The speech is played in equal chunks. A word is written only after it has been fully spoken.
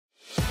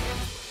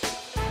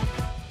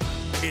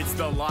It's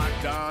the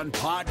Locked On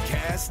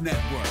Podcast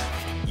Network,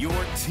 your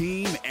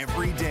team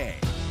every day.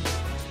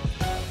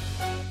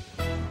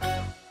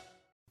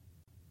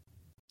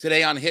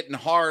 Today on Hittin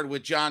Hard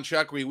with John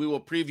Chuckery, we will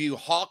preview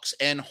Hawks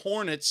and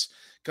Hornets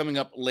coming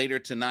up later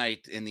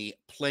tonight in the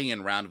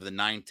play-in round of the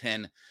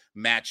 9-10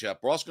 matchup.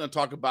 We're also going to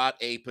talk about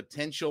a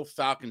potential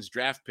Falcons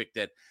draft pick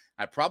that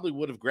I probably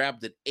would have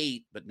grabbed at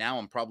 8, but now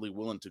I'm probably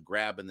willing to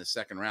grab in the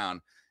second round.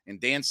 And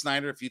Dan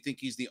Snyder, if you think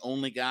he's the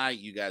only guy,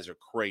 you guys are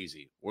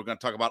crazy. We're going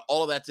to talk about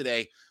all of that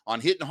today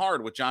on Hittin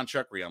Hard with John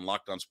Chuckery on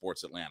Locked On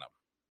Sports Atlanta.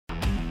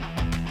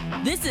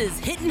 This is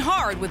Hittin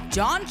Hard with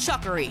John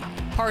Chuckery,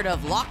 part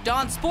of Locked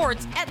On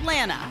Sports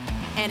Atlanta.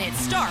 And it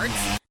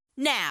starts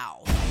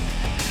now.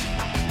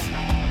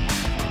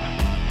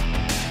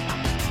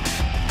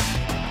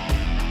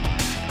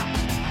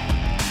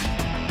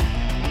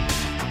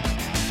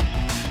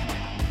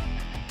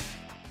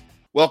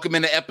 Welcome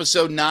into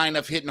episode 9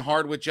 of Hittin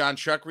Hard with John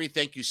Chuckery.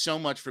 Thank you so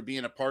much for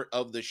being a part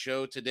of the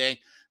show today.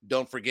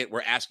 Don't forget,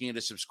 we're asking you to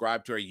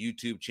subscribe to our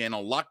YouTube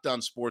channel, Locked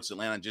On Sports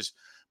Atlanta. Just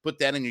put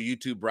that in your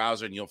YouTube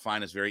browser and you'll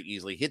find us very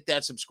easily. Hit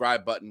that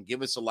subscribe button,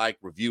 give us a like,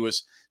 review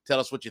us, tell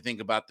us what you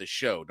think about the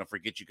show. Don't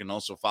forget, you can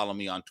also follow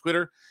me on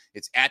Twitter.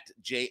 It's at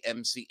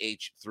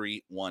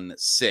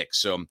JMCH316.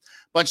 So a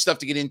bunch of stuff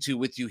to get into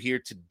with you here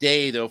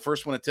today, though.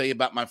 First, I want to tell you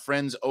about my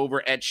friends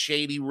over at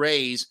Shady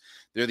Rays.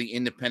 They're the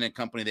independent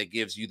company that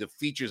gives you the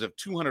features of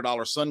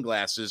 $200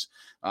 sunglasses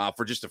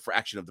for just a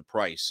fraction of the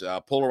price.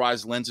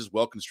 Polarized lenses,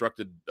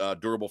 well-constructed,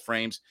 durable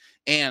frames,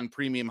 and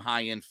premium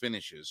high-end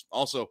finishes.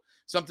 Also,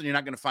 something you're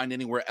not going to find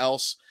anywhere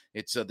else.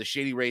 It's the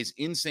Shady Rays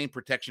Insane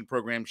Protection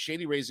Program.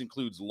 Shady Rays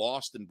includes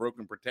lost and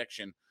broken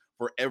protection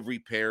for every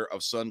pair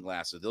of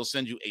sunglasses. They'll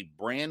send you a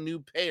brand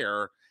new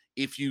pair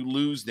if you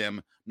lose them,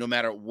 no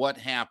matter what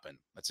happened.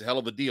 That's a hell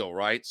of a deal,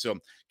 right? So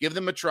give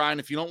them a try, and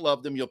if you don't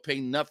love them, you'll pay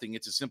nothing.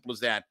 It's as simple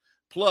as that.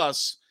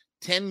 Plus,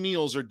 10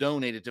 meals are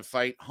donated to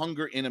fight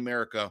hunger in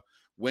America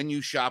when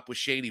you shop with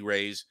Shady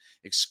Rays,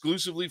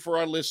 exclusively for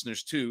our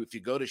listeners, too. If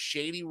you go to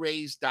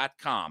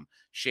shadyrays.com,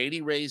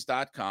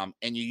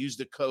 and you use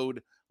the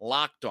code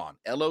LOCKEDON,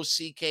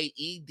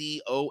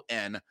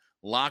 LOCKEDON,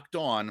 Locked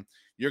On,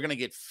 you're going to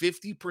get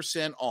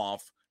 50%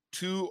 off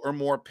 2 or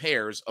more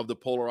pairs of the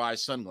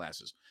polarized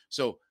sunglasses.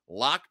 So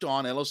Locked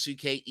On,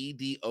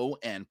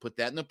 LOCKEDON, put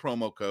that in the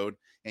promo code,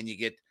 and you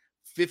get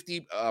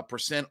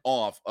 50%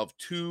 off of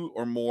 2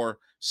 or more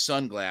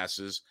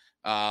sunglasses.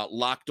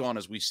 Locked On,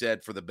 as we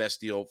said, for the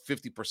best deal,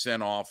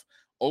 50% off,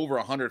 over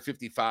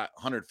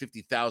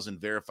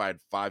 150,000 verified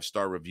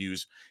 5-star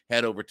reviews.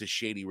 Head over to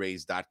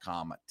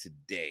shadyrays.com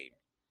today.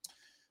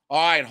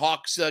 All right,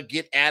 Hawks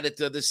get at it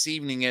this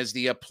evening as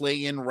the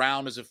play-in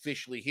round is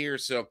officially here.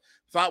 So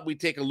thought we'd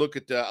take a look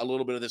at a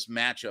little bit of this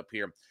matchup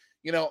here.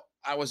 You know,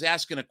 I was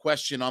asking a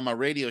question on my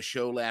radio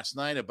show last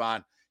night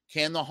about,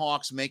 can the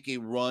Hawks make a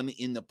run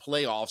in the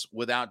playoffs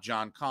without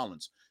John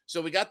Collins?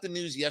 So we got the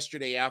news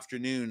yesterday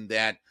afternoon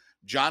that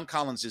John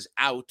Collins is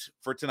out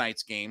for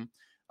tonight's game.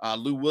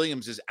 Lou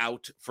Williams is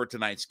out for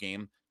tonight's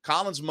game.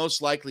 Collins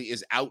most likely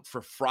is out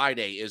for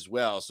Friday as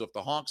well. So if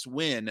the Hawks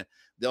win,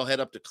 they'll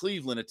head up to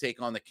Cleveland to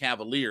take on the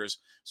Cavaliers.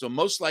 So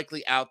most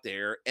likely out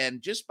there.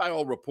 And just by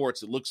all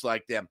reports, it looks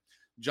like that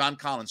John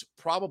Collins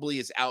probably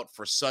is out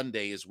for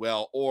Sunday as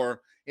well, or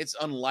it's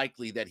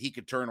unlikely that he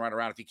could turn right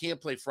around. If he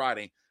can't play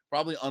Friday,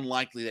 probably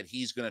unlikely that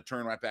he's going to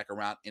turn right back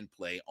around and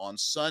play on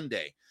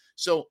Sunday.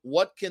 So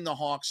what can the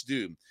Hawks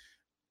do?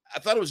 I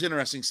thought it was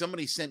interesting.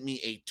 Somebody sent me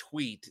a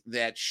tweet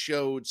that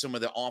showed some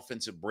of the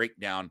offensive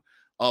breakdown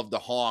of the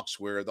Hawks,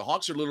 where the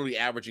Hawks are literally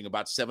averaging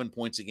about 7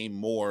 points a game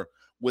more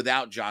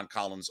without John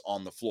Collins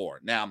on the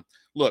floor. Now,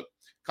 look,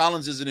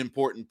 Collins is an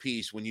important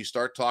piece when you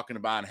start talking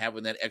about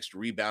having that extra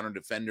rebounder,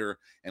 defender,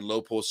 and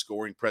low post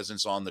scoring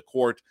presence on the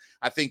court.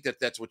 I think that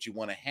that's what you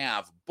want to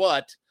have.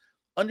 But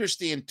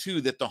understand, too,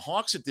 that the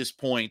Hawks at this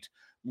point,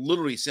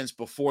 literally since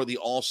before the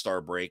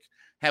All-Star break,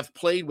 have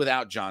played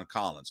without John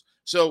Collins.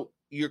 So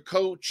your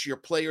coach, your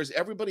players,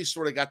 everybody's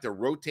sort of got their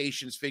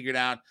rotations figured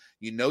out.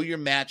 You know your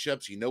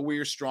matchups. You know where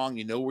you're strong.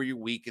 You know where you're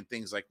weak and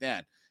things like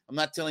that. I'm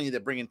not telling you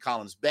that bringing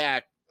Collins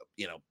back,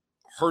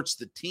 hurts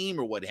the team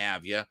or what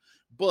have you,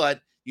 but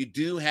you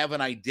do have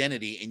an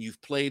identity and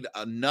you've played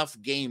enough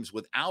games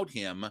without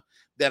him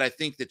that I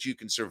think that you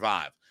can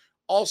survive.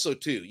 Also,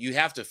 too, you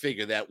have to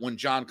figure that when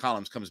John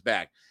Collins comes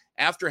back,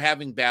 after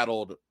having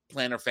battled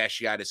plantar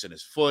fasciitis in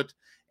his foot,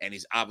 and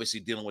he's obviously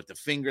dealing with the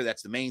finger,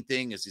 that's the main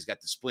thing, is he's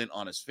got the splint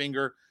on his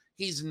finger,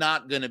 he's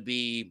not going to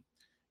be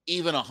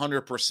even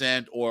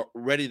 100% or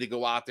ready to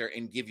go out there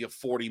and give you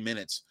 40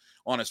 minutes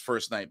on his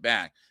first night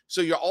back.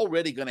 So you're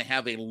already going to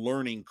have a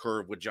learning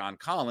curve with John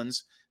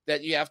Collins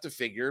that you have to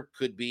figure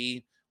could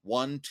be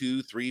 1,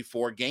 2, 3,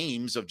 4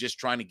 games of just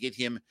trying to get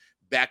him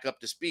back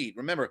up to speed.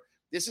 Remember,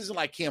 this isn't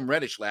like Cam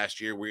Reddish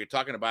last year where you're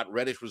talking about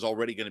Reddish was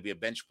already going to be a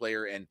bench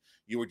player and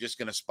you were just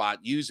going to spot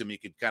use him. You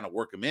could kind of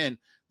work him in.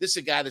 This is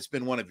a guy that's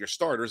been one of your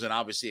starters and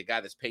obviously a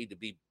guy that's paid to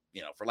be,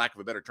 for lack of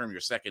a better term, your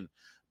second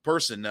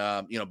person,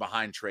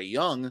 behind Trae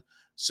Young.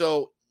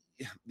 So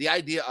the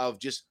idea of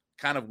just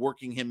kind of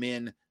working him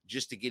in,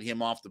 just to get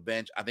him off the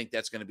bench, I think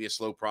that's going to be a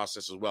slow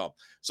process as well.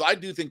 So I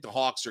do think the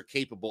Hawks are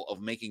capable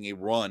of making a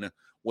run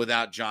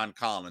without John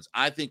Collins.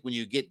 I think when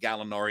you get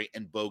Gallinari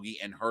and Bogey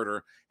and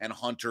Herter and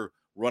Hunter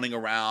running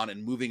around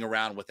and moving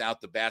around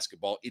without the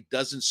basketball, it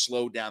doesn't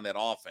slow down that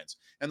offense.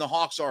 And the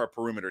Hawks are a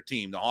perimeter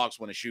team. The Hawks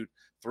want to shoot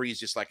threes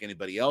just like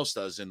anybody else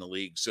does in the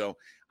league. So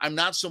I'm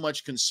not so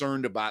much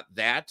concerned about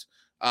that.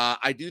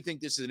 I do think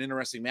this is an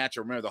interesting matchup.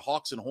 Remember, the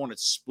Hawks and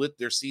Hornets split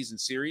their season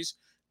series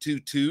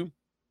 2-2.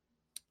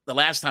 The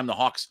last time the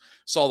Hawks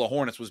saw the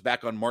Hornets was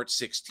back on March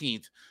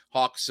 16th.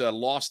 Hawks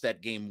lost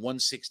that game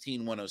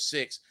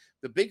 116-106.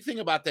 The big thing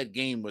about that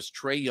game was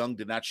Trae Young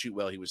did not shoot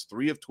well. He was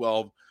 3 of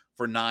 12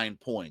 for 9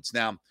 points.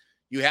 Now,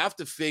 you have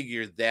to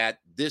figure that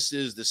this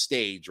is the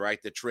stage,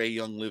 right, that Trae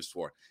Young lives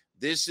for.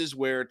 This is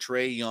where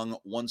Trae Young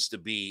wants to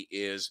be,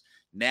 is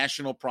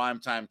national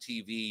primetime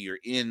TV. You're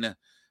in,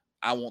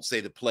 I won't say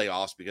the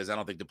playoffs because I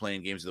don't think the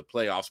playing games are the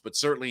playoffs, but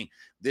certainly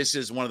this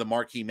is one of the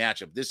marquee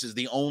matchups. This is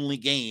the only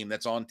game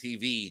that's on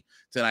TV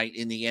tonight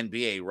in the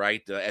NBA,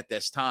 right? At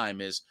this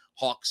time is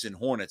Hawks and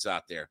Hornets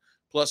out there.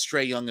 Plus,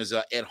 Trae Young is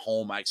at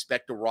home. I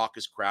expect a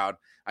raucous crowd.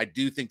 I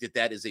do think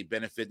that is a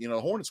benefit. You know,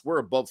 the Hornets were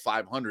above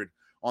 500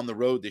 on the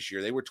road this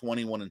year. They were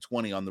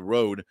 21-20 on the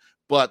road,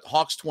 but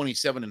Hawks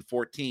 27-14.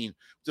 What's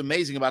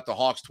amazing about the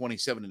Hawks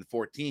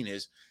 27-14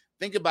 is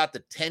think about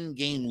the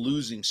 10-game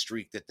losing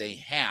streak that they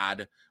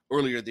had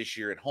earlier this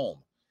year at home.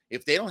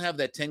 If they don't have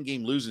that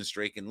 10-game losing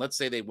streak, and let's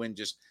say they win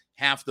just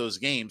half those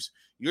games,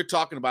 you're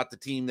talking about the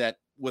team that,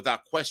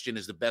 without question,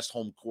 is the best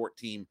home court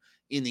team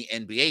in the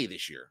NBA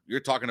this year. You're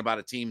talking about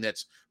a team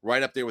that's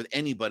right up there with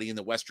anybody in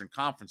the Western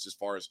Conference as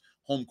far as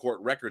home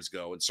court records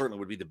go, and certainly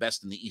would be the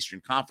best in the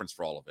Eastern Conference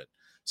for all of it.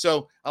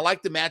 So I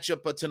like the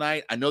matchup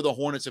tonight. I know the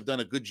Hornets have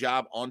done a good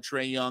job on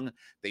Trae Young.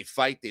 They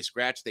fight, they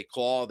scratch, they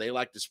claw. They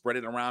like to spread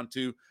it around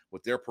too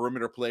with their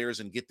perimeter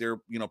players and get their,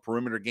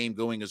 perimeter game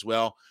going as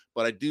well.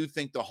 But I do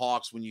think the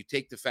Hawks, when you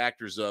take the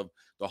factors of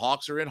the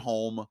Hawks are at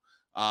home,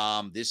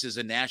 this is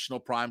a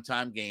national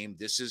primetime game.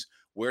 This is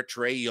where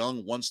Trae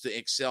Young wants to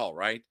excel,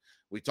 right?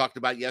 We talked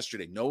about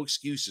yesterday, no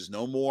excuses,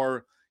 no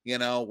more,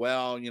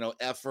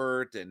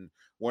 effort, and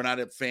we're not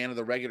a fan of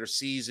the regular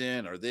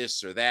season or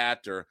this or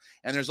that,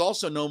 and there's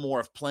also no more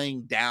of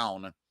playing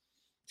down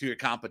to your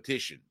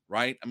competition,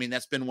 right? I mean,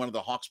 that's been one of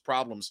the Hawks'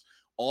 problems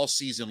all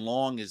season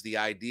long, is the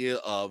idea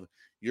of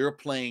you're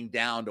playing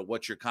down to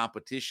what your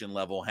competition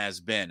level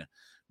has been.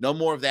 No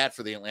more of that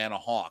for the Atlanta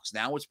Hawks.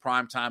 Now it's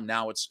prime time.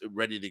 Now it's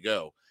ready to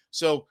go.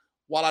 So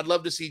while I'd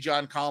love to see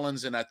John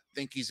Collins, and I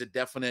think he's a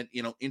definite,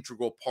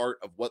 integral part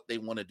of what they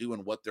want to do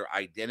and what their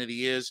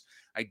identity is,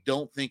 I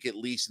don't think, at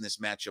least in this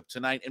matchup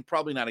tonight, and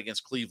probably not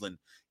against Cleveland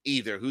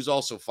either, who's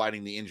also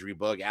fighting the injury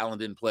bug. Allen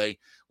didn't play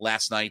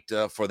last night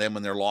for them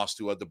when they're lost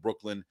to the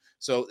Brooklyn.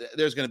 So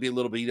there's going to be a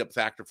little beat up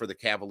factor for the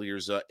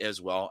Cavaliers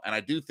as well. And I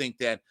do think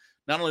that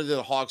not only do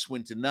the Hawks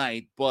win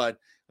tonight, but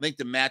I think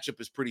the matchup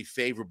is pretty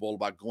favorable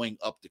about going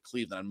up to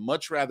Cleveland. I'd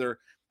much rather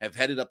have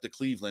headed up to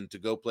Cleveland to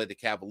go play the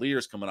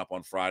Cavaliers coming up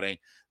on Friday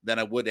than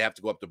I would have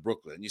to go up to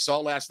Brooklyn. And you saw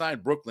last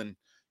night, Brooklyn,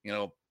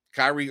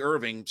 Kyrie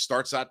Irving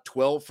starts out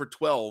 12 for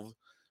 12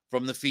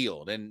 from the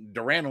field. And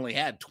Durant only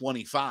had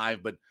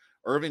 25, but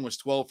Irving was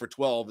 12 for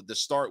 12 at the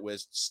start,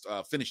 was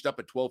finished up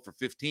at 12 for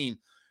 15.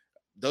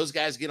 Those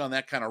guys get on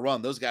that kind of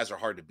run. Those guys are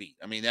hard to beat.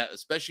 I mean, that,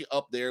 especially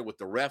up there with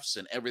the refs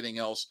and everything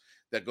else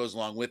that goes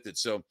along with it.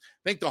 So I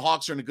think the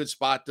Hawks are in a good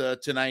spot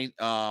tonight.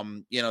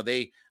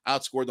 They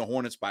outscored the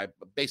Hornets by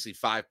basically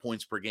 5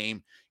 points per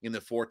game in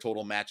the 4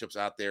 total matchups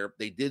out there.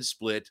 They did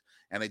split,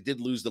 and they did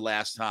lose the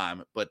last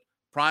time. But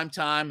prime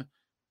time,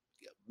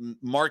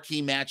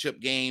 marquee matchup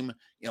game,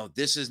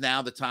 this is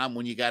now the time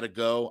when you got to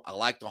go. I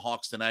like the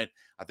Hawks tonight.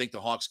 I think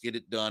the Hawks get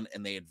it done,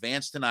 and they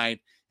advance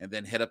tonight and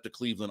then head up to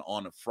Cleveland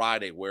on a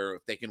Friday, where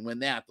if they can win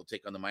that, they'll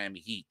take on the Miami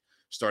Heat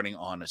starting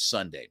on a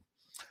Sunday.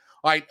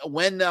 All right,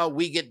 when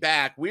we get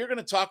back, we're going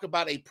to talk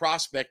about a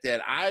prospect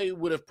that I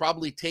would have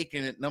probably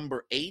taken at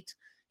number 8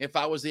 if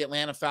I was the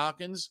Atlanta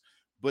Falcons,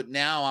 but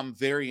now I'm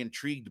very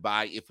intrigued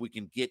by if we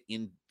can get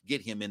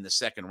him in the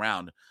second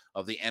round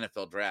of the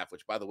NFL draft,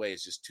 which, by the way,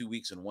 is just 2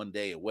 weeks and 1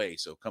 day away,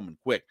 so coming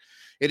quick.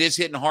 It is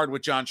Hittin' Hard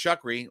with John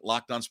Chuckery,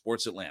 Locked On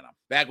Sports Atlanta.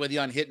 Back with you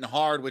on Hittin'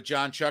 Hard with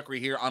John Chuckery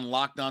here on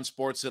Locked On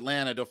Sports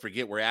Atlanta. Don't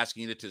forget, we're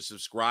asking you to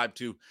subscribe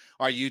to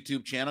our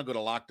YouTube channel. Go to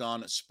Locked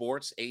On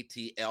Sports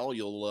ATL.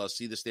 You'll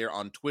see this there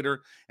on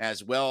Twitter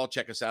as well.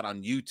 Check us out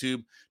on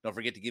YouTube. Don't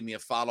forget to give me a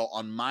follow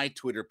on my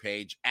Twitter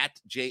page at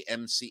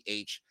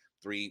JMCH316.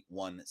 I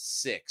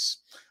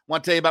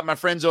want to tell you about my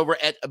friends over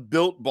at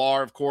Built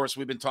Bar. Of course,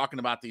 we've been talking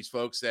about these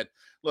folks that,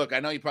 look, I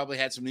know you probably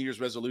had some New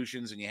Year's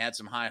resolutions and you had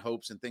some high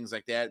hopes and things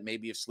like that.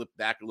 Maybe you've slipped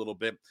back a little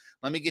bit.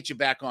 Let me get you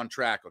back on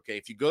track, okay?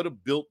 If you go to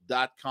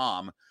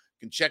Built.com, you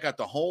can check out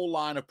the whole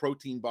line of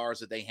protein bars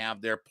that they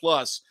have there.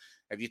 Plus,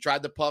 have you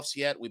tried the Puffs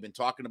yet? We've been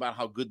talking about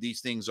how good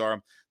these things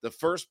are. The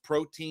first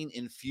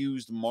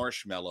protein-infused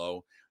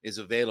marshmallow is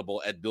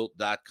available at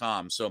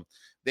Built.com. So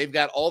they've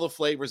got all the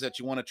flavors that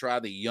you want to try,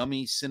 the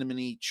yummy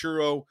cinnamony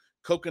churro,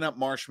 coconut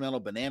marshmallow,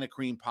 banana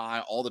cream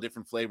pie, all the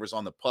different flavors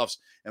on the Puffs.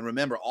 And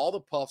remember, all the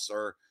Puffs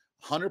are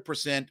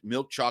 100%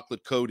 milk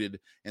chocolate coated.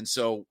 And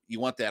so you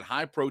want that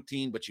high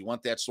protein, but you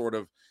want that sort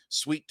of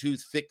sweet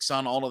tooth fix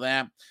on all of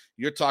that.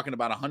 You're talking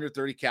about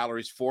 130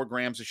 calories, 4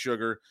 grams of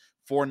sugar,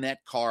 4 net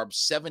carbs,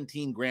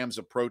 17 grams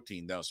of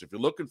protein, though. So if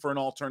you're looking for an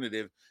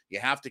alternative, you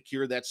have to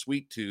cure that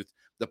sweet tooth.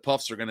 The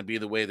puffs are going to be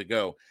the way to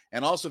go.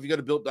 And also, if you go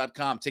to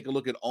built.com, take a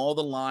look at all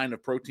the line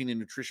of protein and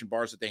nutrition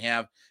bars that they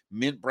have.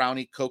 Mint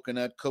brownie,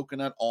 coconut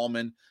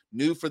almond.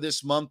 New for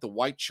this month, the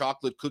white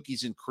chocolate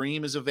cookies and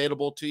cream is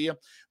available to you.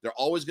 They're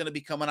always going to be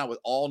coming out with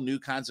all new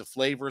kinds of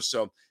flavors.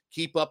 So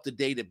keep up to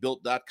date at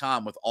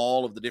built.com with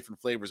all of the different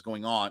flavors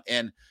going on.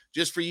 And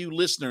just for you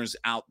listeners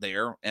out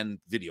there and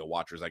video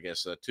watchers, I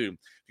guess, too,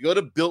 if you go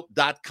to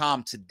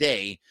built.com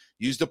today,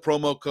 use the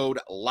promo code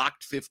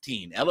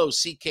LOCKED15,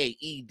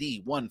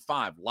 LOCKED15,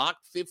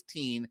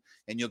 LOCKED15,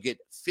 and you'll get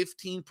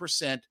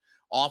 15%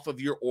 off of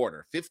your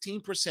order.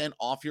 15%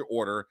 off your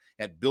order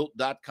at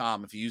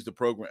built.com if you use the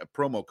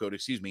promo code,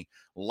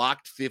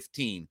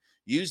 LOCKED15.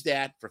 Use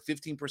that for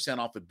 15%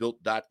 off at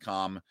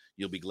built.com.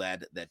 You'll be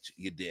glad that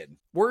you did.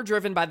 We're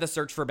driven by the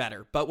search for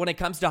better, but when it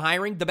comes to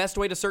hiring, the best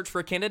way to search for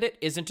a candidate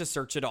isn't to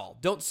search at all.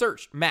 Don't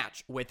search,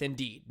 match with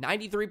Indeed.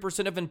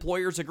 93% of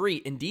employers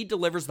agree Indeed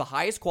delivers the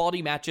highest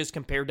quality matches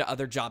compared to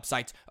other job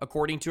sites,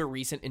 according to a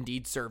recent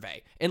Indeed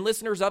survey. And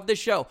listeners of this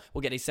show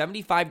will get a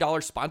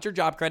 $75 sponsored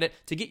job credit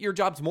to get your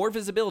jobs more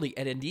visibility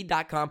at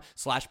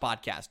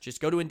Indeed.com/podcast. Just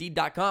go to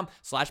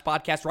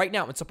Indeed.com/podcast right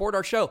now and support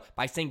our show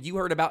by saying you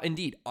heard about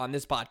Indeed on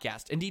this podcast.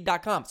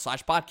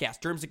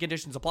 Indeed.com/podcast. Terms and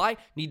conditions apply.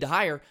 Need to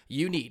hire?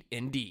 You need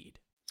Indeed.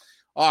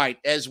 All right,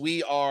 as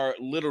we are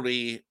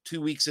literally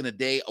 2 weeks and a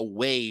day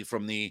away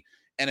from the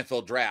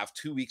NFL draft,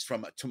 2 weeks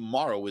from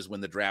tomorrow is when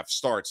the draft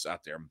starts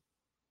out there.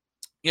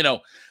 You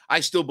know,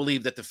 I still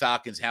believe that the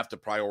Falcons have to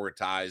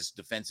prioritize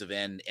defensive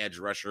end, edge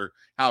rusher,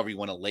 however you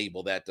want to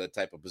label that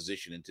type of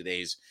position in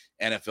today's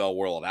NFL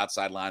world,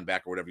 outside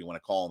linebacker, whatever you want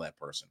to call that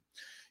person.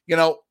 You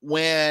know,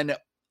 when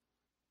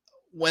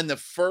the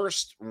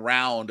first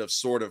round of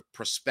sort of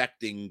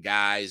prospecting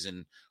guys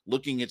and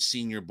looking at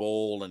Senior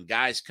Bowl and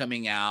guys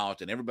coming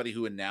out and everybody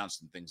who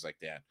announced and things like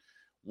that,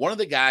 one of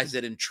the guys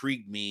that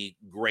intrigued me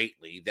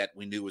greatly that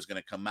we knew was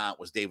going to come out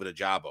was David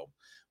Ojabo,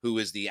 who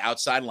is the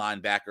outside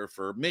linebacker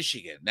for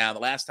Michigan. Now, the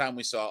last time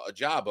we saw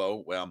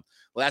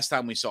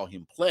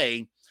him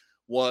play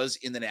was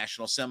in the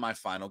national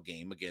semifinal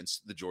game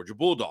against the Georgia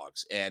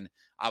Bulldogs. And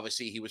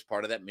obviously he was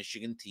part of that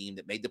Michigan team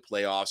that made the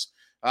playoffs.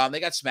 They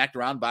got smacked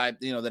around by,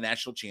 the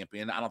national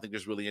champion. I don't think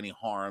there's really any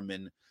harm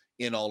in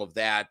all of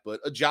that.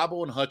 But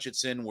Ojabo and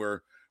Hutchinson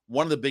were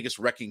one of the biggest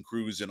wrecking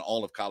crews in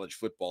all of college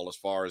football as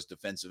far as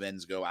defensive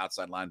ends go,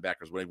 outside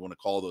linebackers, whatever you want to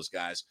call those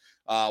guys.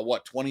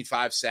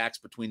 25 sacks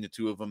between the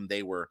two of them.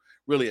 They were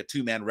really a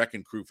two-man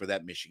wrecking crew for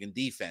that Michigan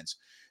defense.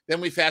 Then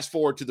we fast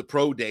forward to the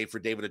pro day for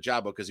David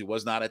Ojabo because he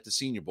was not at the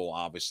Senior Bowl,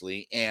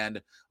 obviously.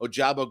 And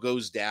Ojabo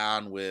goes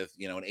down with,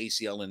 an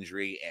ACL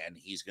injury, and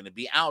he's going to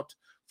be out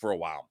for a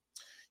while.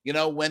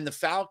 When the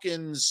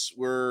Falcons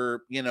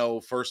were,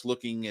 first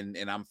looking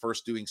and I'm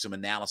first doing some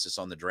analysis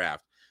on the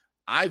draft,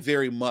 I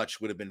very much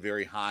would have been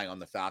very high on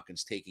the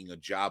Falcons taking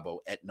Ojabo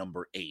at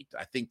number 8.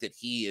 I think that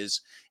he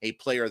is a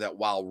player that,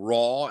 while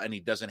raw and he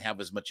doesn't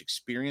have as much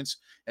experience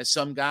as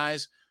some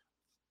guys,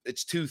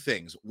 it's two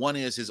things. One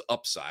is his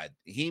upside.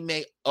 He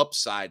may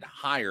upside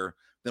higher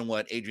than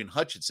what Adrian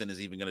Hutchinson is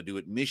even going to do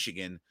at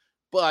Michigan,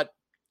 but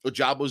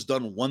Ojabo's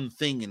done one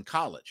thing in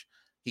college.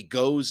 He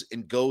goes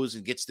and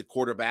gets the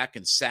quarterback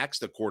and sacks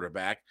the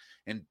quarterback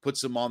and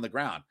puts him on the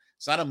ground.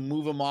 It's not a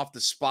move him off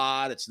the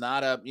spot. It's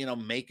not a,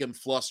 make him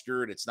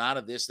flustered. It's not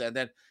a this,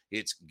 that.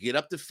 It's get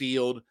up the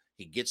field.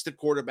 He gets the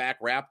quarterback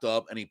wrapped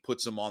up and he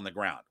puts him on the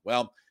ground.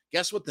 Well,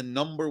 guess what the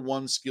number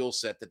one skill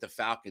set that the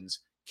Falcons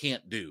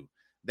can't do?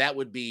 That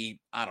would be,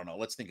 I don't know,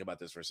 let's think about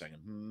this for a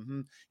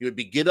second. It would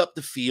be get up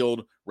the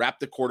field, wrap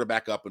the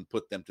quarterback up, and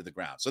put them to the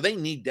ground. So they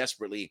need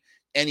desperately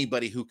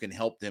anybody who can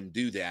help them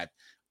do that.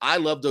 I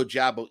loved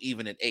Ojabo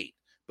even at 8.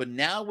 But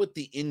now with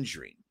the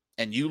injury,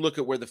 and you look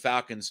at where the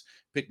Falcons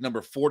picked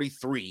number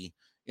 43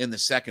 in the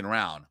second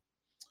round,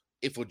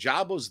 if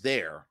Ojabo's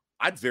there,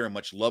 I'd very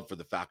much love for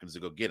the Falcons to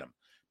go get him.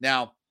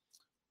 Now,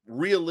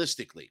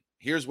 realistically,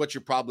 here's what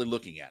you're probably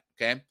looking at,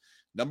 okay?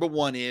 Number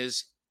one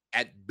is,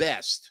 at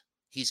best,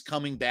 he's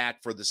coming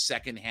back for the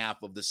second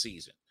half of the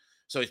season.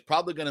 So he's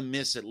probably going to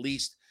miss at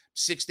least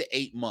 6 to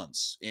 8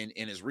 months in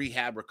his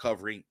rehab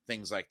recovery,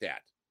 things like that.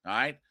 All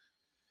right.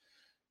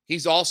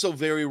 He's also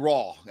very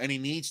raw and he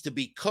needs to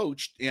be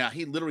coached.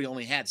 He literally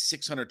only had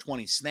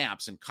 620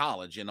 snaps in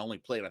college and only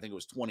played, I think it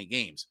was 20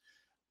 games.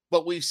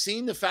 But we've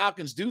seen the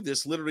Falcons do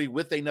this literally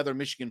with another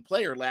Michigan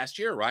player last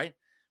year, right?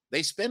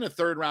 They spent a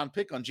 3rd round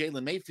pick on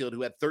Jalen Mayfield,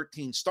 who had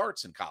 13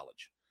 starts in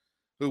college,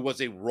 who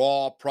was a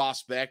raw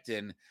prospect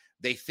and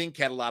they think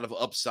had a lot of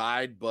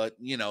upside, but,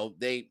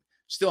 they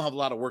still have a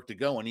lot of work to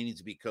go and he needs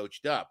to be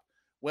coached up.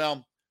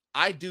 Well,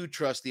 I do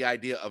trust the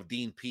idea of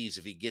Dean Pease,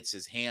 if he gets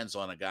his hands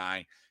on a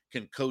guy,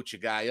 can coach a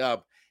guy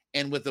up.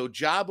 And with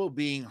Ojabo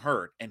being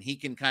hurt and he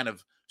can kind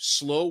of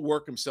slow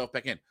work himself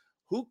back in,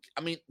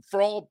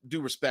 for all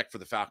due respect for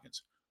the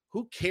Falcons,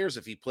 who cares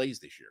if he plays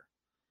this year?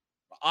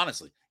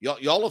 honestly,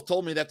 y'all have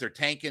told me that they're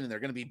tanking and they're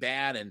going to be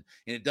bad and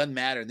it doesn't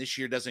matter and this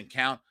year doesn't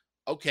count.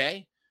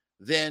 Okay,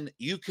 then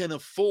you can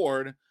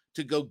afford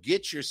to go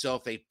get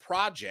yourself a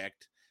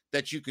project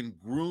that you can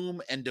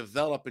groom and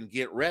develop and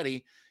get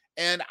ready.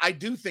 And I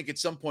do think at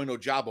some point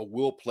Ojabo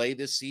will play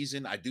this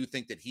season. I do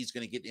think that he's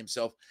going to get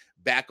himself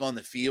back on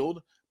the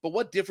field. But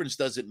what difference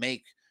does it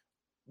make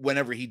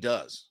whenever he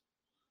does?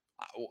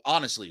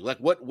 Honestly, like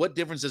what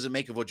difference does it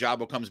make if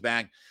Ojabo comes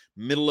back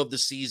middle of the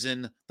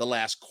season, the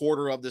last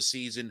quarter of the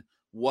season,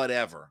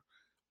 whatever?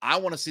 I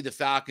want to see the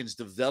Falcons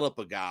develop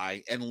a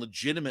guy and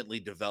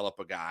legitimately develop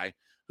a guy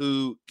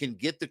who can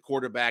get the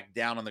quarterback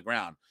down on the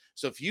ground.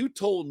 So if you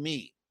told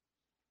me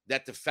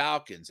that the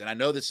Falcons, and I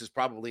know this is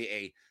probably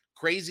a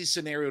crazy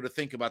scenario to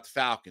think about the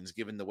Falcons,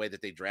 given the way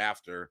that they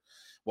draft or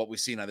what we've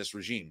seen on this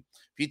regime.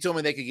 If you told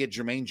me they could get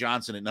Jermaine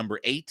Johnson at number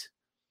 8,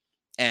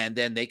 and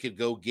then they could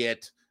go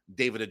get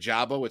David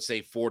Ojabo at,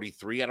 say,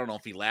 43. I don't know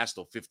if he lasts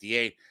till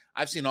 58.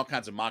 I've seen all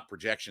kinds of mock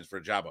projections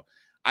for Ojabo.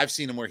 I've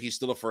seen him where he's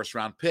still a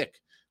first-round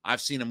pick.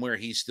 I've seen him where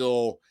he's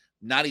still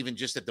not even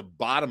just at the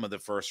bottom of the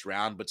first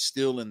round, but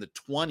still in the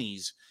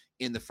 20s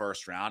in the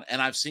first round. And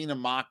I've seen him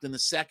mocked in the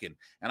second.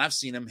 And I've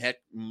seen him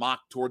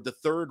mocked toward the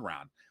third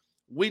round.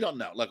 We don't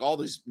know. Like all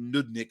these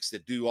nudniks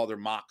that do all their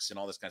mocks and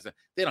all this kind of stuff,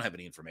 they don't have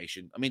any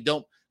information. I mean,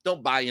 don't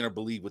buy in or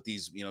believe what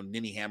these,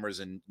 ninny hammers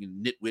and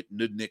nitwit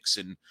nudniks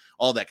and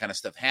all that kind of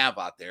stuff have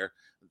out there.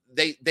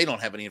 They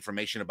don't have any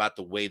information about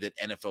the way that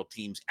NFL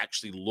teams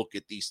actually look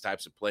at these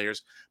types of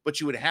players. But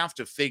you would have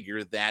to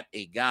figure that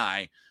a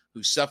guy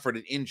who suffered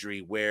an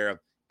injury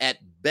where at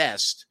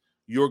best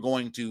you're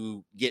going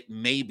to get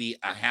maybe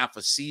a half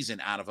a season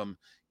out of him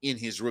in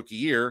his rookie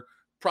year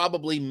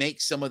probably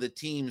make some of the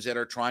teams that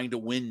are trying to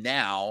win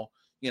now,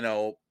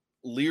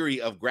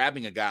 leery of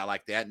grabbing a guy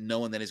like that,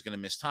 knowing that he's going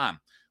to miss time.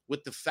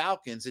 With the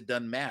Falcons, it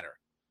doesn't matter.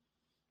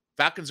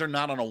 Falcons are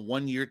not on a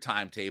one-year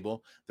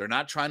timetable. They're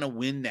not trying to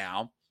win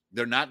now.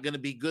 They're not going to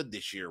be good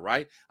this year,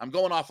 right? I'm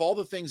going off all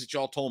the things that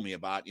y'all told me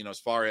about, as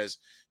far as,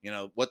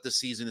 what the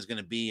season is going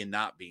to be and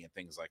not be and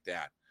things like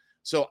that.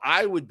 So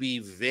I would be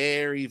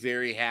very,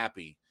 very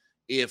happy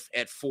if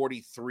at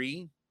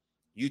 43,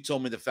 you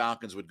told me the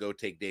Falcons would go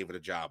take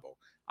David Ojabo.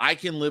 I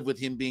can live with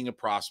him being a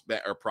project.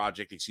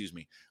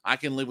 I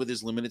can live with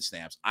his limited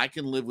snaps. I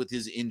can live with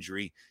his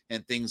injury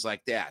and things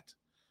like that.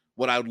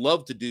 What I would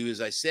love to do,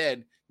 as I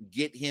said,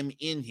 get him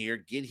in here,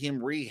 get him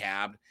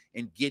rehabbed,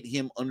 and get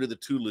him under the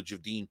tutelage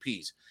of Dean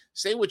Pease.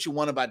 Say what you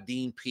want about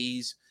Dean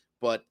Pease,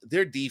 but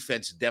their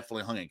defense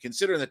definitely hung in.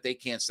 Considering that they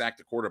can't sack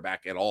the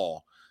quarterback at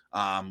all,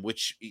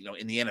 which,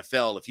 in the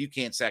NFL, if you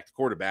can't sack the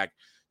quarterback,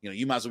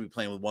 you might as well be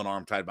playing with one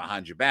arm tied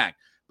behind your back.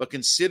 But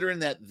considering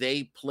that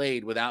they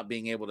played without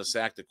being able to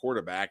sack the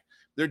quarterback,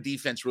 their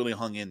defense really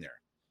hung in there.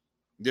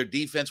 Their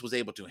defense was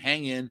able to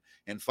hang in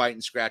and fight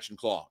and scratch and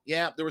claw.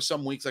 Yeah, there were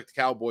some weeks like the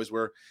Cowboys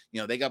where,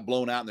 they got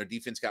blown out and their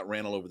defense got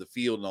ran all over the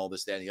field and all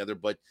this, that, and the other.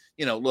 But,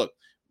 look,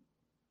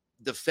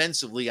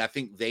 defensively, I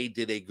think they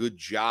did a good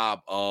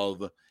job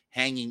of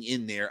hanging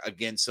in there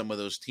against some of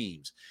those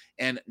teams.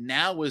 And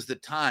now is the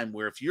time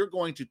where if you're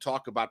going to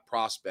talk about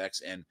prospects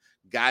and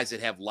guys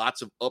that have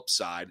lots of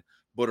upside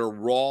but are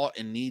raw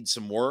and need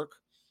some work,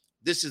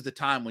 this is the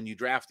time when you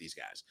draft these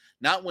guys.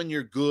 Not when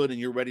you're good and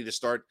you're ready to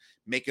start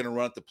making a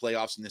run at the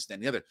playoffs and this, that,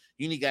 and the other.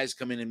 You need guys to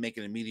come in and make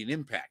an immediate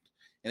impact.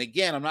 And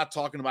again, I'm not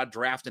talking about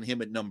drafting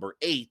him at number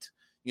 8,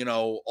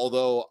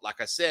 although, like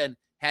I said,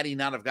 had he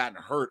not have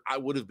gotten hurt, I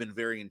would have been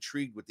very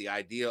intrigued with the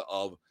idea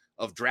of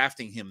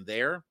drafting him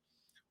there.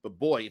 But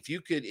boy, if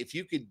you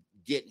could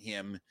get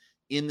him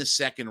in the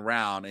second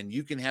round and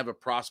you can have a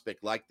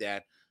prospect like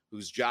that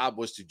whose job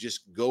was to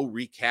just go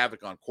wreak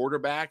havoc on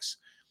quarterbacks,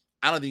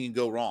 I don't think you can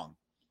go wrong.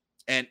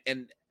 And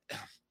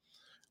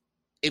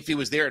if he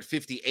was there at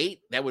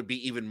 58, that would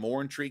be even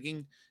more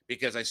intriguing,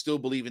 because I still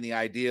believe in the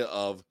idea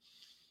of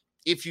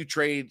if you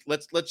trade,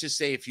 let's just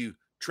say if you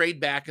trade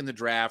back in the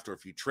draft or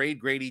if you trade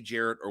Grady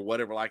Jarrett or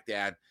whatever like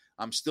that,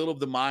 I'm still of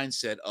the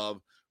mindset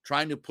of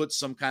trying to put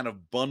some kind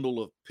of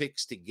bundle of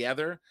picks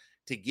together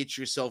to get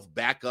yourself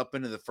back up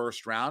into the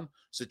first round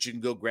so that you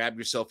can go grab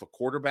yourself a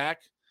quarterback.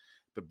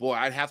 But boy,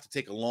 I'd have to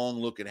take a long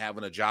look at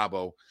having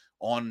Ojabo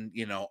on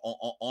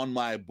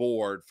my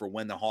board for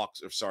when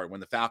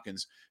the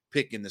Falcons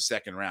pick in the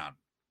second round.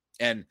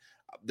 And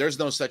there's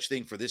no such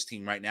thing for this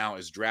team right now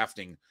as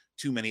drafting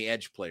too many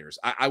edge players.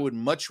 I would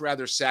much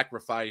rather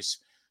sacrifice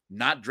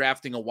not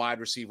drafting a wide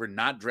receiver,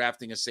 not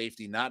drafting a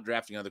safety, not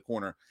drafting another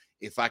corner,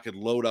 if I could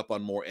load up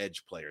on more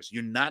edge players.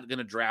 You're not going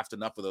to draft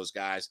enough of those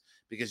guys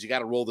because you got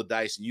to roll the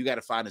dice and you got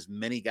to find as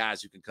many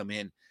guys who can come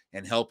in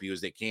and help you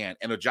as they can.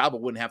 And Ojabo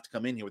wouldn't have to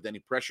come in here with any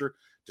pressure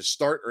to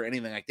start or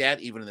anything like that,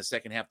 even in the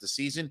second half of the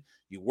season.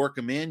 You work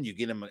him in, you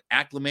get him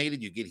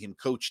acclimated, you get him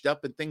coached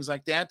up and things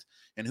like that.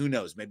 And who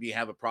knows, maybe you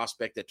have a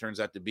prospect that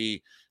turns out to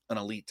be an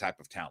elite type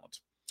of talent.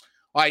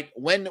 All right,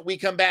 when we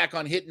come back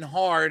on Hittin'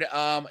 Hard,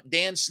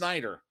 Dan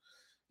Snyder,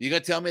 you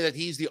going to tell me that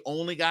he's the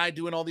only guy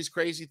doing all these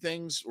crazy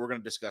things? We're going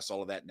to discuss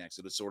all of that next.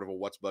 It is sort of a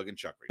What's Bugging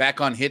Chuckery. Back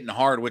on Hittin'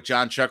 Hard with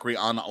John Chuckery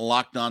on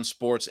Locked On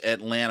Sports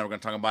Atlanta. We're going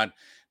to talk about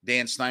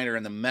Dan Snyder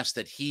and the mess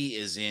that he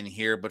is in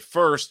here. But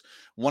first,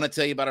 want to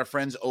tell you about our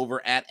friends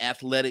over at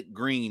Athletic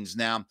Greens.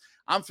 Now,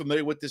 I'm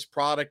familiar with this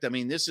product. I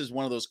mean, this is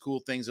one of those cool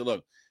things that,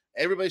 look,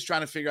 everybody's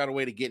trying to figure out a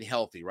way to get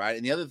healthy, right?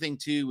 And the other thing,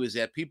 too, is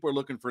that people are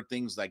looking for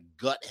things like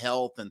gut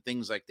health and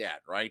things like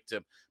that, right?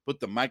 To put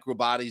the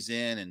microbodies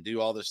in and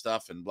do all this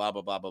stuff and blah,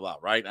 blah, blah, blah, blah,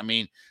 right? I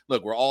mean,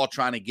 look, we're all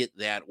trying to get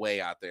that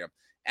way out there.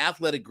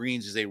 Athletic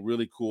Greens is a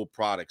really cool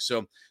product.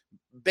 So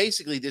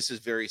basically, this is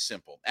very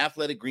simple.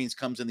 Athletic Greens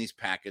comes in these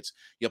packets.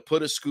 You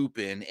put a scoop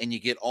in and you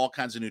get all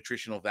kinds of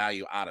nutritional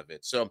value out of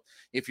it. So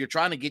if you're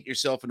trying to get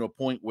yourself into a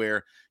point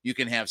where you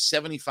can have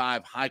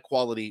 75 high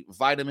quality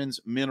vitamins,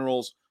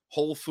 minerals,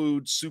 whole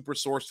foods, super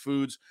sourced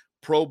foods,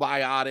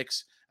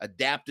 probiotics,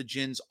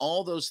 adaptogens,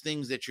 all those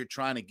things that you're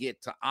trying to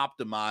get to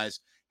optimize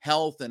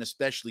health and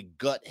especially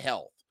gut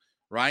health,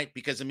 right?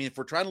 Because, I mean, if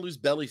we're trying to lose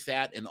belly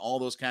fat and all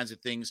those kinds of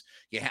things,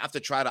 you have to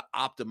try to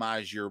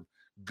optimize your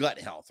gut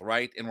health,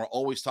 right? And we're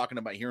always talking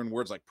about hearing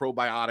words like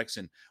probiotics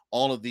and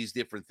all of these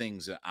different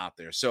things out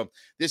there. So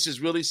this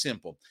is really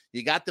simple.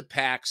 You got the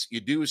packs,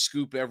 you do a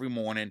scoop every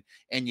morning,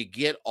 and you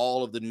get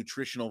all of the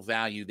nutritional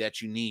value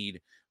that you need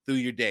through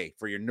your day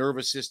for your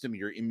nervous system,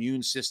 your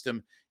immune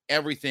system,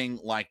 everything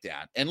like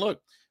that. And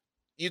look,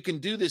 you can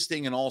do this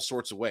thing in all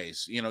sorts of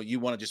ways. You know, you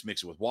want to just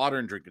mix it with water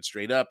and drink it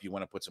straight up. You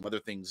want to put some other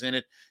things in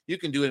it. You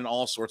can do it in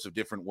all sorts of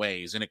different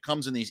ways. And it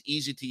comes in these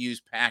easy to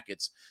use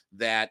packets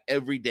that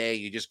every day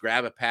you just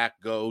grab a pack,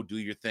 go do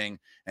your thing,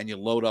 and you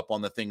load up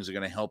on the things that are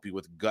going to help you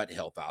with gut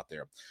health out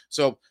there.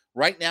 So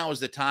right now is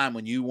the time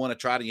when you want to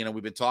try to, you know,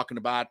 we've been talking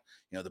about,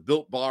 you know, the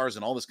Built bars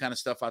and all this kind of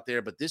stuff out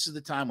there, but this is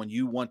the time when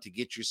you want to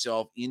get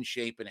yourself in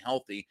shape and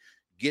healthy.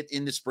 Get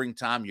into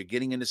springtime, you're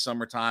getting into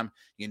summertime,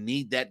 you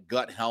need that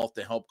gut health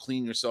to help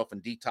clean yourself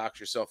and detox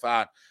yourself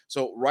out.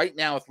 So right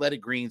now, Athletic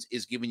Greens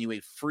is giving you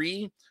a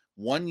free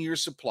 1-year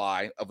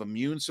supply of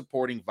immune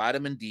supporting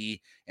vitamin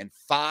D and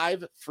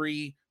 5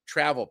 free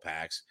travel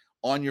packs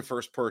on your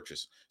first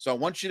purchase. So I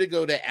want you to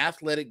go to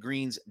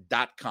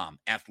athleticgreens.com,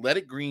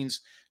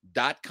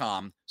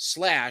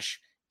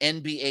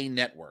 athleticgreens.com/NBA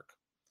network,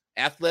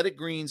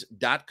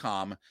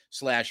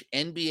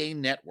 athleticgreens.com/NBA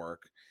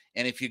network.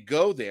 And if you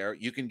go there,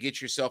 you can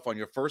get yourself on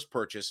your first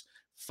purchase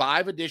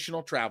 5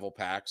 additional travel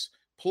packs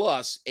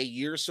plus a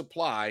year's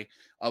supply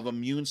of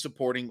immune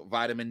supporting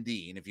vitamin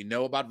D. And if you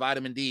know about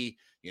vitamin D,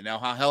 you know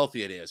how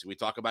healthy it is. We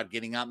talk about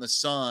getting out in the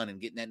sun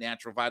and getting that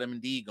natural vitamin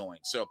D going.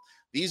 So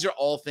these are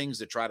all things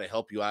that try to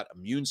help you out: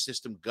 immune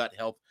system, gut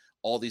health,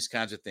 all these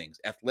kinds of things.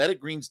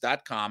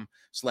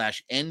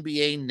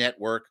 athleticgreens.com/NBA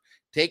network.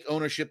 Take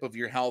ownership of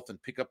your health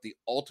and pick up the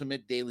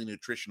ultimate daily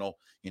nutritional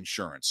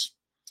insurance.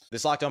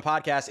 This Locked On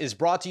podcast is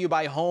brought to you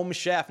by Home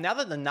Chef. Now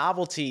that the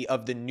novelty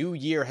of the new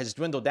year has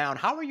dwindled down,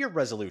 how are your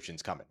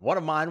resolutions coming? One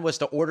of mine was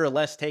to order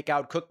less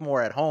takeout, cook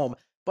more at home,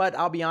 but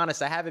I'll be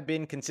honest, I haven't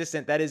been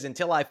consistent. That is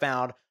until I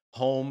found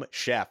Home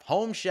Chef.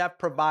 Home Chef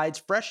provides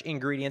fresh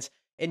ingredients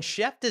and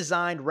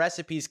chef-designed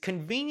recipes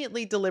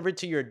conveniently delivered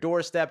to your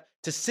doorstep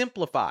to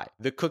simplify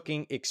the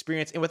cooking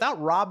experience and without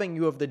robbing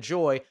you of the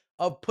joy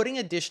of putting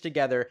a dish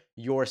together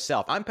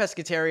yourself. I'm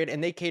pescatarian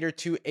and they cater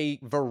to a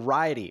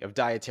variety of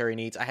dietary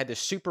needs. I had this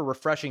super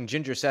refreshing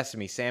ginger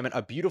sesame salmon,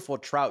 a beautiful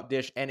trout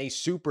dish, and a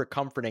super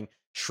comforting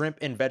shrimp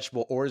and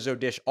vegetable orzo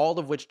dish, all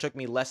of which took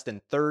me less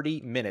than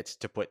 30 minutes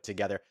to put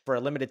together. For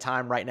a limited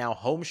time right now,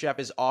 Home Chef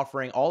is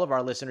offering all of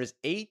our listeners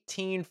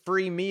 18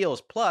 free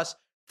meals plus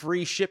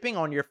free shipping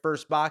on your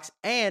first box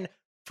and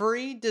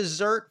free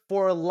dessert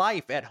for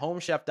life at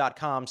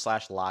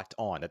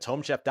homechef.com/lockedon. That's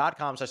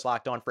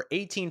homechef.com/lockedon for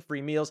 18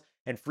 free meals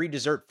and free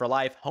dessert for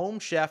life.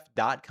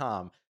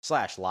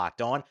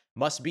 Homechef.com/lockedon.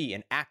 Must be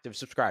an active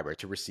subscriber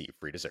to receive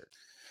free dessert.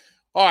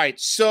 All right.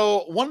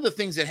 So one of the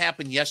things that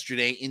happened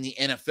yesterday in the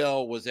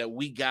NFL was that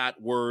we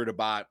got word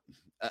about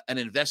an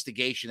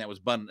investigation that was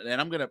done,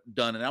 and I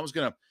was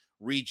going to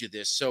read you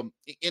this. So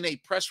in a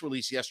press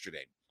release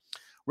yesterday,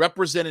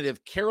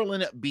 Representative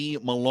Carolyn B.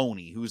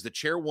 Maloney, who's the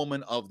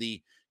chairwoman of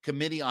the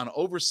Committee on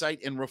Oversight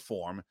and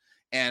Reform,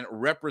 and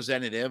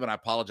Representative, and I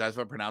apologize if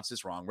I pronounce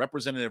this wrong,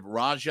 Representative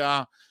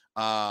Raja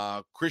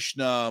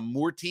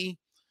Krishnamurti,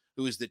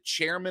 who is the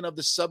chairman of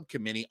the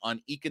Subcommittee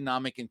on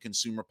Economic and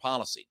Consumer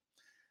Policy.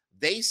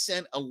 They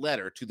sent a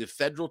letter to the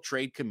Federal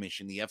Trade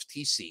Commission, the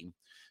FTC,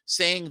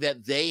 saying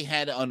that they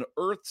had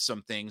unearthed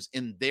some things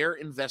in their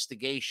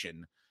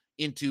investigation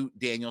into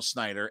Daniel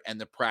Snyder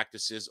and the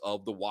practices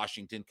of the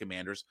Washington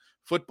Commanders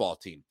football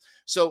team.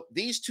 So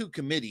these two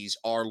committees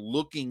are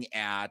looking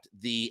at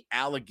the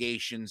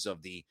allegations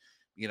of the,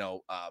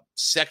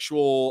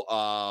 sexual,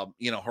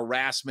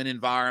 harassment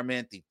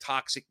environment, the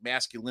toxic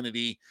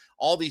masculinity,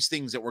 all these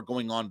things that were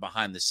going on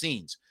behind the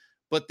scenes.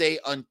 But they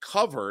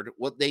uncovered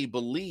what they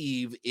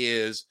believe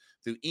is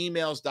through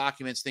emails,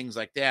 documents, things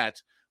like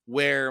that,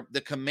 where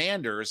the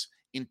Commanders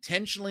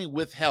intentionally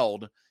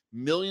withheld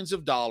millions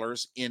of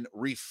dollars in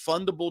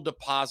refundable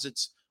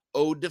deposits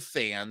owed to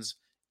fans,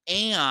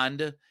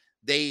 and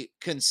they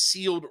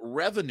concealed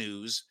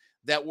revenues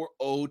that were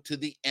owed to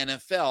the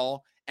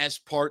NFL as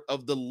part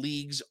of the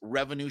league's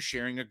revenue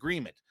sharing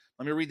agreement.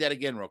 Let me read that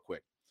again real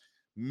quick.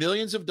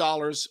 Millions of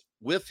dollars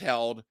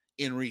withheld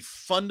in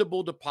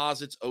refundable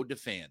deposits owed to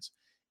fans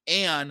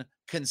and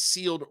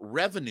concealed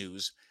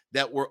revenues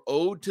that were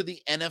owed to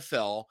the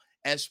NFL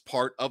as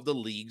part of the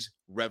league's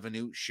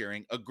revenue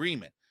sharing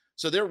agreement.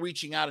 So they're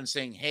reaching out and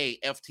saying, hey,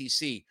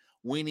 FTC,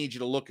 we need you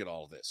to look at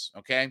all this,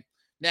 okay?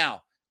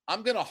 Now,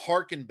 I'm going to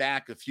harken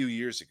back a few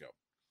years ago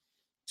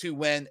to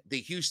when the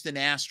Houston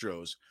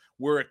Astros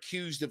were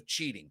accused of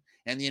cheating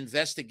and the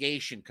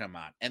investigation come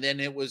out. And then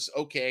it was,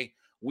 okay,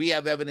 we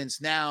have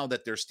evidence now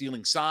that they're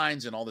stealing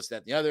signs and all this,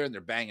 that, and the other, and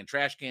they're banging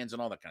trash cans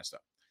and all that kind of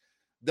stuff.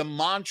 The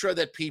mantra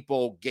that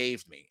people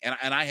gave me, and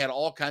I had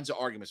all kinds of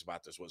arguments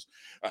about this, was,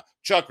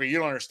 Chuckery, you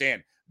don't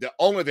understand.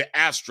 Only the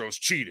Astros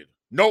cheated.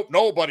 Nope,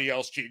 nobody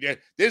else cheated.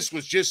 This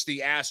was just the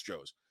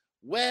Astros.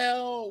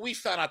 Well, we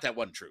found out that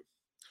wasn't true.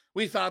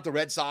 We found out the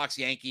Red Sox,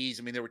 Yankees,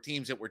 I mean, there were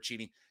teams that were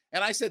cheating.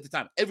 And I said at the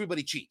time,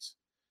 everybody cheats.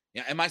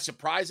 Yeah, am I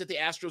surprised that the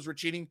Astros were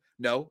cheating?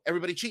 No,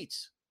 everybody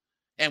cheats.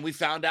 And we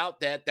found out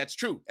that that's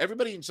true.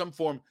 Everybody in some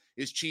form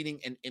is cheating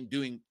and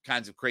doing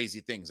kinds of crazy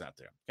things out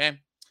there, okay?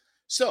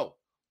 So,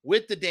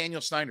 with the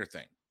Daniel Snyder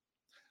thing,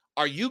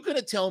 are you going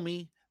to tell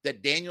me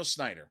that Daniel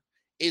Snyder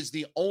is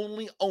the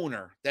only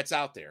owner that's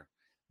out there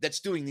that's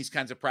doing these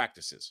kinds of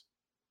practices?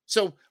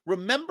 So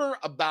remember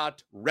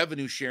about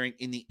revenue sharing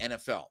in the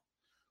NFL.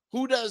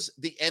 Who does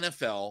the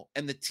NFL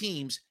and the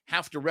teams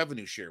have to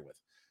revenue share with?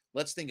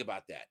 Let's think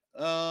about that.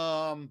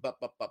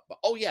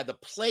 Oh, yeah, the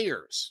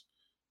players.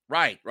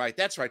 Right.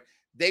 That's right.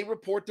 They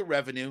report the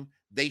revenue.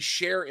 They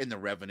share in the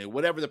revenue,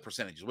 whatever the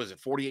percentage is. What is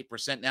it,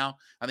 48% now?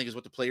 I think is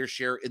what the players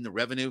share in the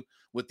revenue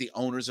with the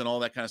owners and all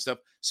that kind of stuff.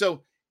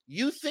 So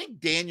you think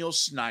Daniel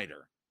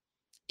Snyder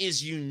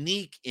is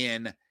unique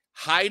in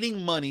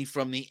hiding money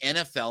from the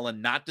NFL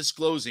and not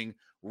disclosing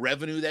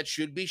revenue that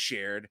should be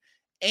shared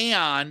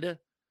and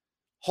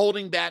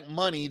holding back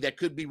money that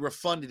could be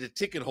refunded to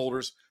ticket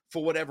holders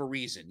for whatever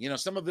reason? You know,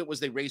 some of it was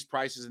they raised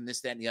prices and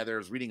this, that, and the other. I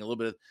was reading a little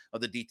bit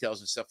of the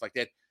details and stuff like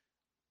that.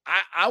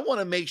 I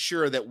want to make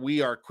sure that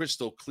we are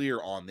crystal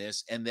clear on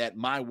this and that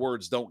my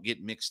words don't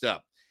get mixed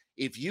up.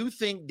 If you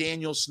think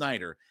Daniel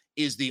Snyder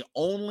is the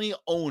only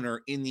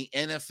owner in the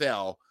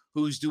NFL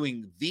who's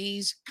doing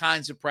these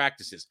kinds of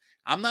practices,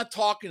 I'm not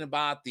talking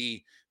about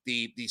the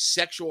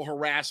sexual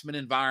harassment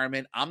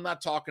environment. I'm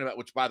not talking about,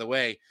 which, by the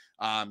way,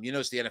 you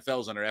notice the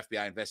NFL is under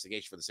FBI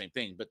investigation for the same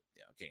thing. But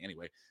okay,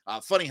 anyway,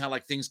 funny how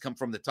like things come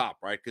from the top,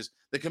 right? Because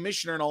the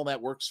commissioner and all that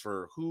works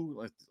for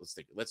who? Let's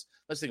think about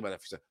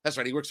that for a second. That's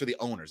right. He works for the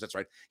owners. That's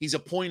right. He's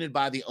appointed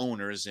by the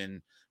owners,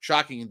 and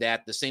shocking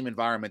that the same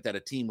environment that a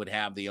team would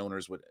have, the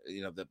owners would,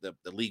 you know, the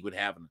league would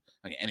have.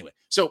 Okay, anyway,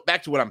 so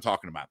back to what I'm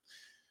talking about.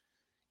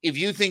 If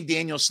you think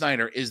Daniel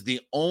Snyder is the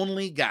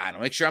only guy,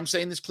 I'll make sure I'm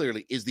saying this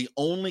clearly, is the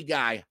only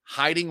guy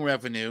hiding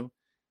revenue,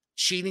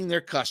 cheating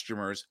their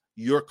customers,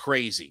 you're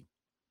crazy.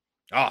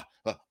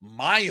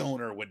 My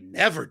owner would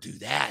never do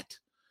that.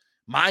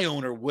 My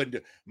owner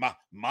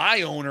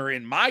my owner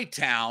in my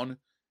town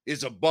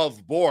is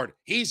above board.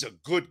 He's a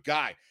good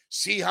guy.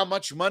 See how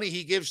much money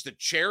he gives to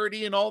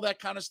charity and all that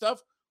kind of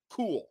stuff?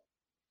 Cool.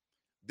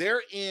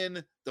 They're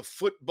in the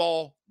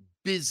football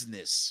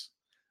business.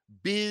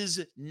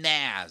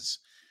 Biz-naz.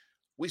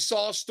 We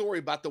saw a story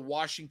about the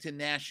Washington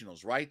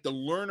Nationals, right? The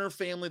Lerner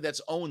family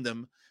that's owned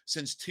them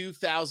since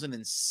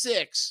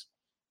 2006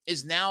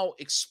 is now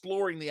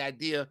exploring the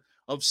idea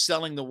of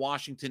selling the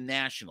Washington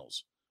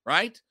Nationals,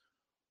 right?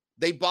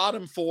 They bought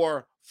them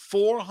for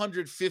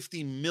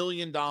 $450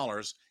 million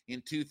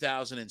in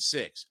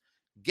 2006.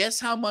 Guess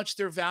how much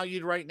they're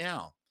valued right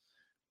now?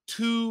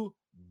 $2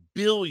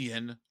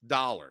 billion.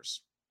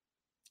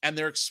 And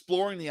they're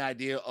exploring the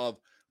idea of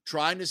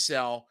trying to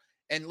sell.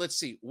 And let's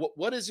see,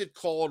 what is it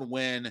called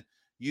when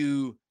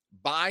you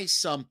buy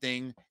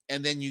something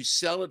and then you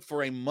sell it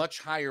for a much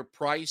higher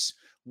price?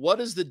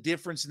 What is the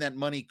difference in that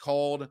money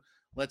called?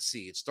 Let's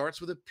see. It starts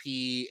with a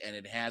P and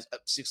it has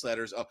 6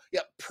 letters. Oh,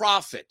 yeah,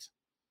 profit.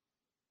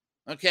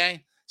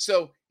 Okay?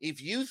 So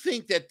if you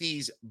think that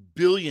these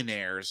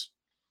billionaires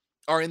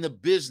are in the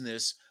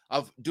business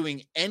of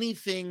doing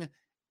anything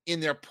in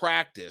their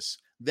practice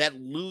that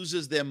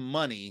loses them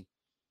money,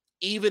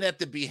 even at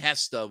the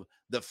behest of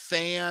the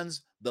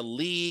fans, the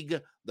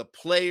league, the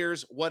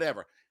players,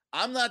 whatever.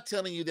 I'm not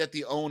telling you that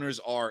the owners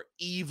are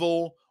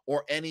evil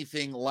or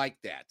anything like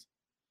that.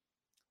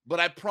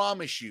 But I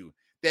promise you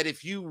that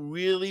if you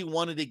really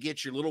wanted to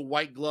get your little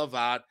white glove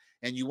out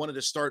and you wanted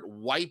to start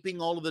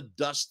wiping all of the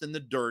dust and the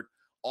dirt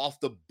off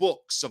the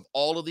books of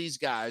all of these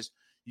guys,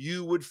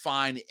 you would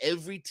find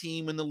every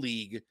team in the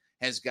league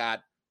has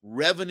got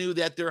revenue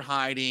that they're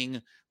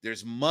hiding.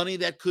 There's money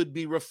that could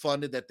be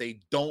refunded that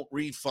they don't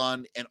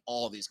refund and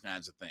all these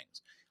kinds of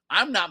things.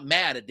 I'm not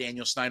mad at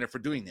Daniel Snyder for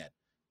doing that.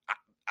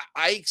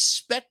 I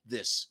expect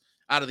this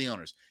out of the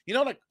owners. You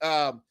know, like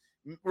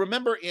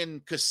remember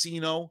in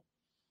Casino,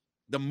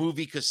 the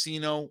movie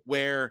Casino,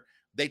 where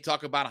they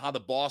talk about how the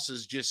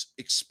bosses just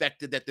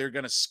expected that they're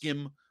going to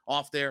skim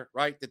off there,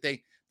 right?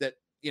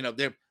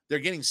 They're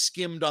getting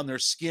skimmed on their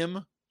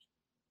skim,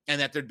 and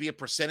that there'd be a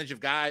percentage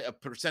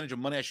of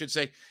money, I should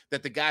say,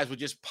 that the guys would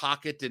just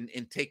pocket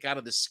and take out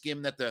of the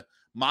skim that the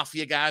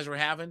mafia guys were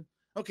having.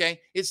 Okay,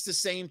 it's the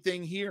same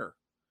thing here.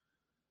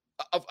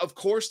 Of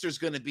course, there's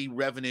going to be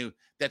revenue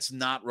that's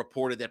not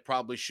reported that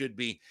probably should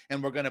be,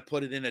 and we're going to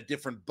put it in a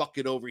different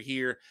bucket over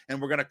here, and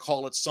we're going to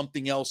call it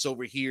something else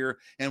over here,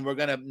 and we're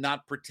going to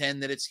not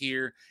pretend that it's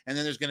here, and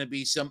then there's going to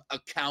be some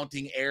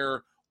accounting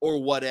error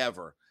or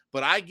whatever.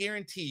 But I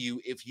guarantee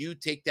you, if you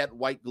take that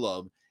white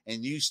glove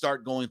and you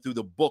start going through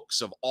the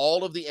books of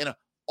all of the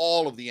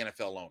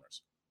NFL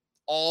owners,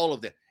 all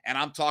of them, and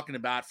I'm talking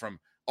about from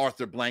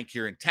Arthur Blank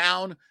here in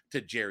town to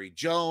Jerry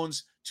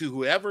Jones to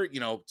whoever,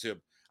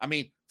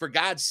 for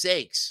God's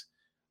sakes,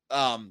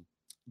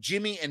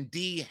 Jimmy and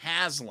Dee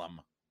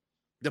Haslam,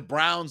 the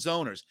Browns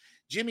owners.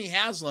 Jimmy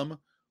Haslam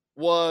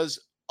was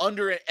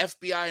under an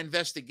FBI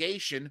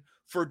investigation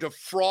for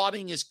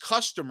defrauding his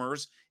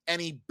customers,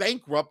 and he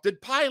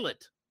bankrupted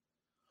Pilot.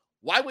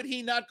 Why would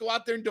he not go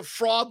out there and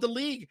defraud the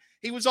league?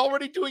 He was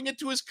already doing it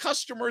to his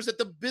customers at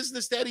the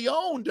business that he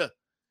owned.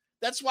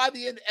 That's why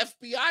the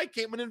FBI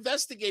came and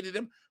investigated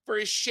him for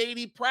his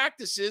shady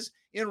practices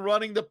in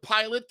running the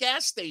Pilot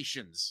gas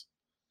stations.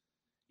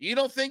 You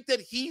don't think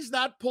that he's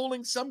not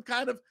pulling some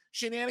kind of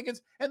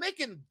shenanigans? And they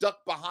can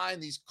duck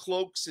behind these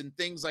cloaks and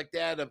things like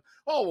that of,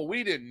 oh, well,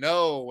 we didn't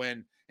know,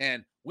 and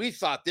we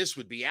thought this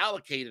would be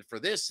allocated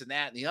for this and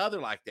that and the other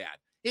like that.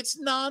 It's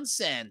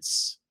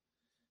nonsense.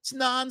 It's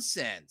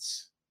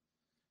nonsense.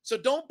 So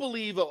don't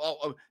believe,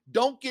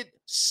 don't get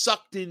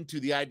sucked into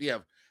the idea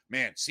of,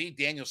 man, see,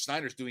 Daniel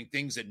Snyder's doing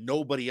things that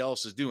nobody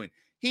else is doing.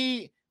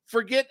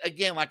 Forget,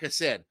 again, like I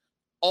said,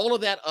 all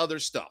of that other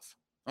stuff,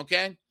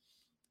 okay?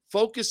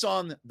 Focus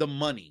on the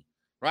money,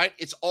 right?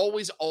 It's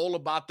always all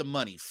about the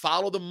money.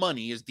 Follow the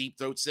money, as Deep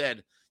Throat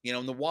said,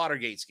 in the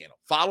Watergate scandal.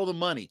 Follow the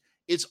money.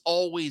 It's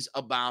always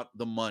about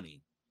the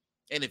money.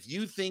 And if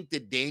you think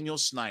that Daniel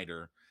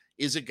Snyder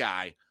is a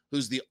guy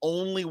who's the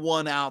only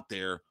one out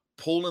there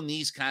pulling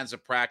these kinds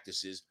of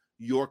practices,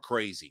 you're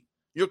crazy.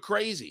 You're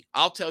crazy.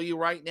 I'll tell you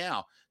right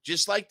now,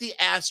 just like the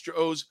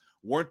Astros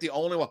weren't the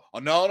only one. Oh,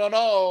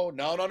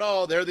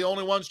 no. They're the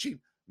only ones cheap.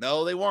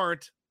 No, they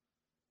weren't.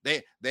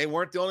 They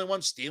weren't the only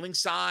ones stealing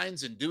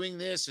signs and doing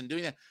this and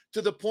doing that,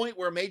 to the point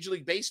where Major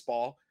League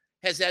Baseball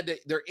has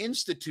they're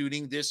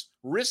instituting this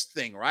wrist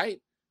thing,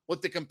 right?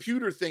 With the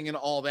computer thing and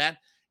all that.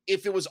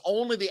 If it was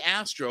only the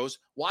Astros,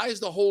 why is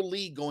the whole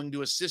league going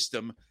to a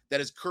system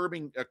that is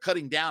cutting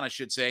down, I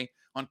should say,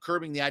 on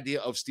curbing the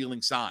idea of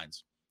stealing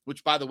signs,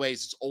 which, by the way,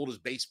 is as old as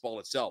baseball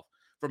itself,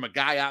 from a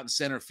guy out in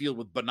center field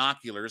with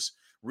binoculars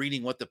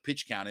reading what the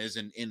pitch count is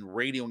and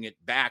radioing it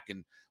back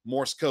in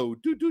Morse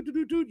code,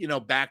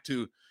 back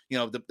to,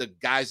 the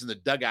guys in the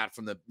dugout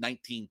from the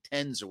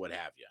 1910s or what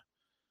have you.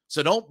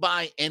 So don't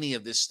buy any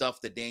of this stuff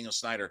that Daniel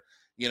Snyder,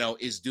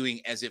 is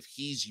doing as if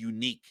he's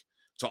unique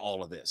to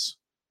all of this.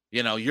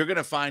 You're going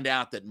to find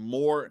out that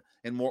more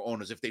and more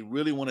owners, if they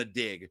really want to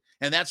dig,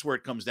 and that's where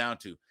it comes down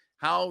to,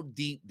 how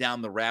deep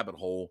down the rabbit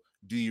hole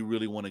do you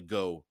really want to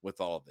go with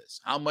all of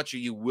this? How much are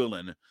you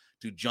willing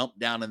to jump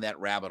down in that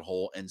rabbit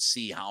hole and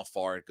see how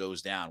far it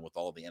goes down with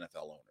all the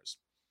NFL owners?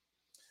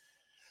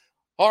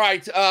 All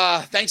right.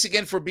 Thanks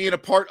again for being a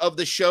part of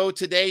the show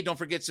today. Don't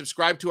forget,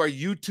 subscribe to our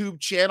YouTube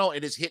channel.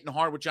 It is Hittin'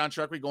 Hard with John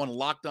Chuckery, going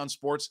Locked On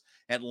Sports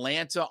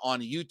Atlanta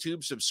on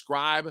YouTube.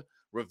 Subscribe,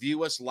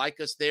 review us, like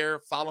us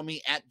there. Follow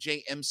me at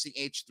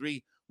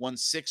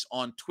JMCH316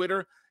 on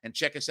Twitter, and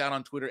check us out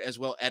on Twitter as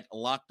well at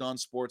Locked On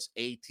Sports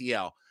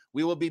ATL.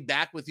 We will be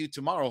back with you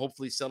tomorrow,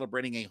 hopefully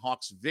celebrating a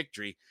Hawks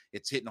victory.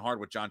 It's Hittin' Hard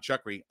with John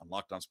Chuckery on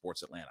Locked On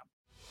Sports Atlanta.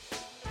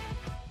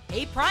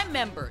 Hey, Prime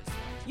members,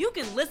 you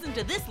can listen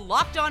to this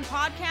Locked On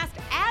podcast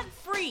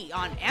ad-free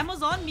on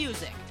Amazon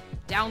Music.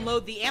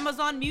 Download the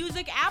Amazon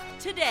Music app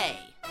today.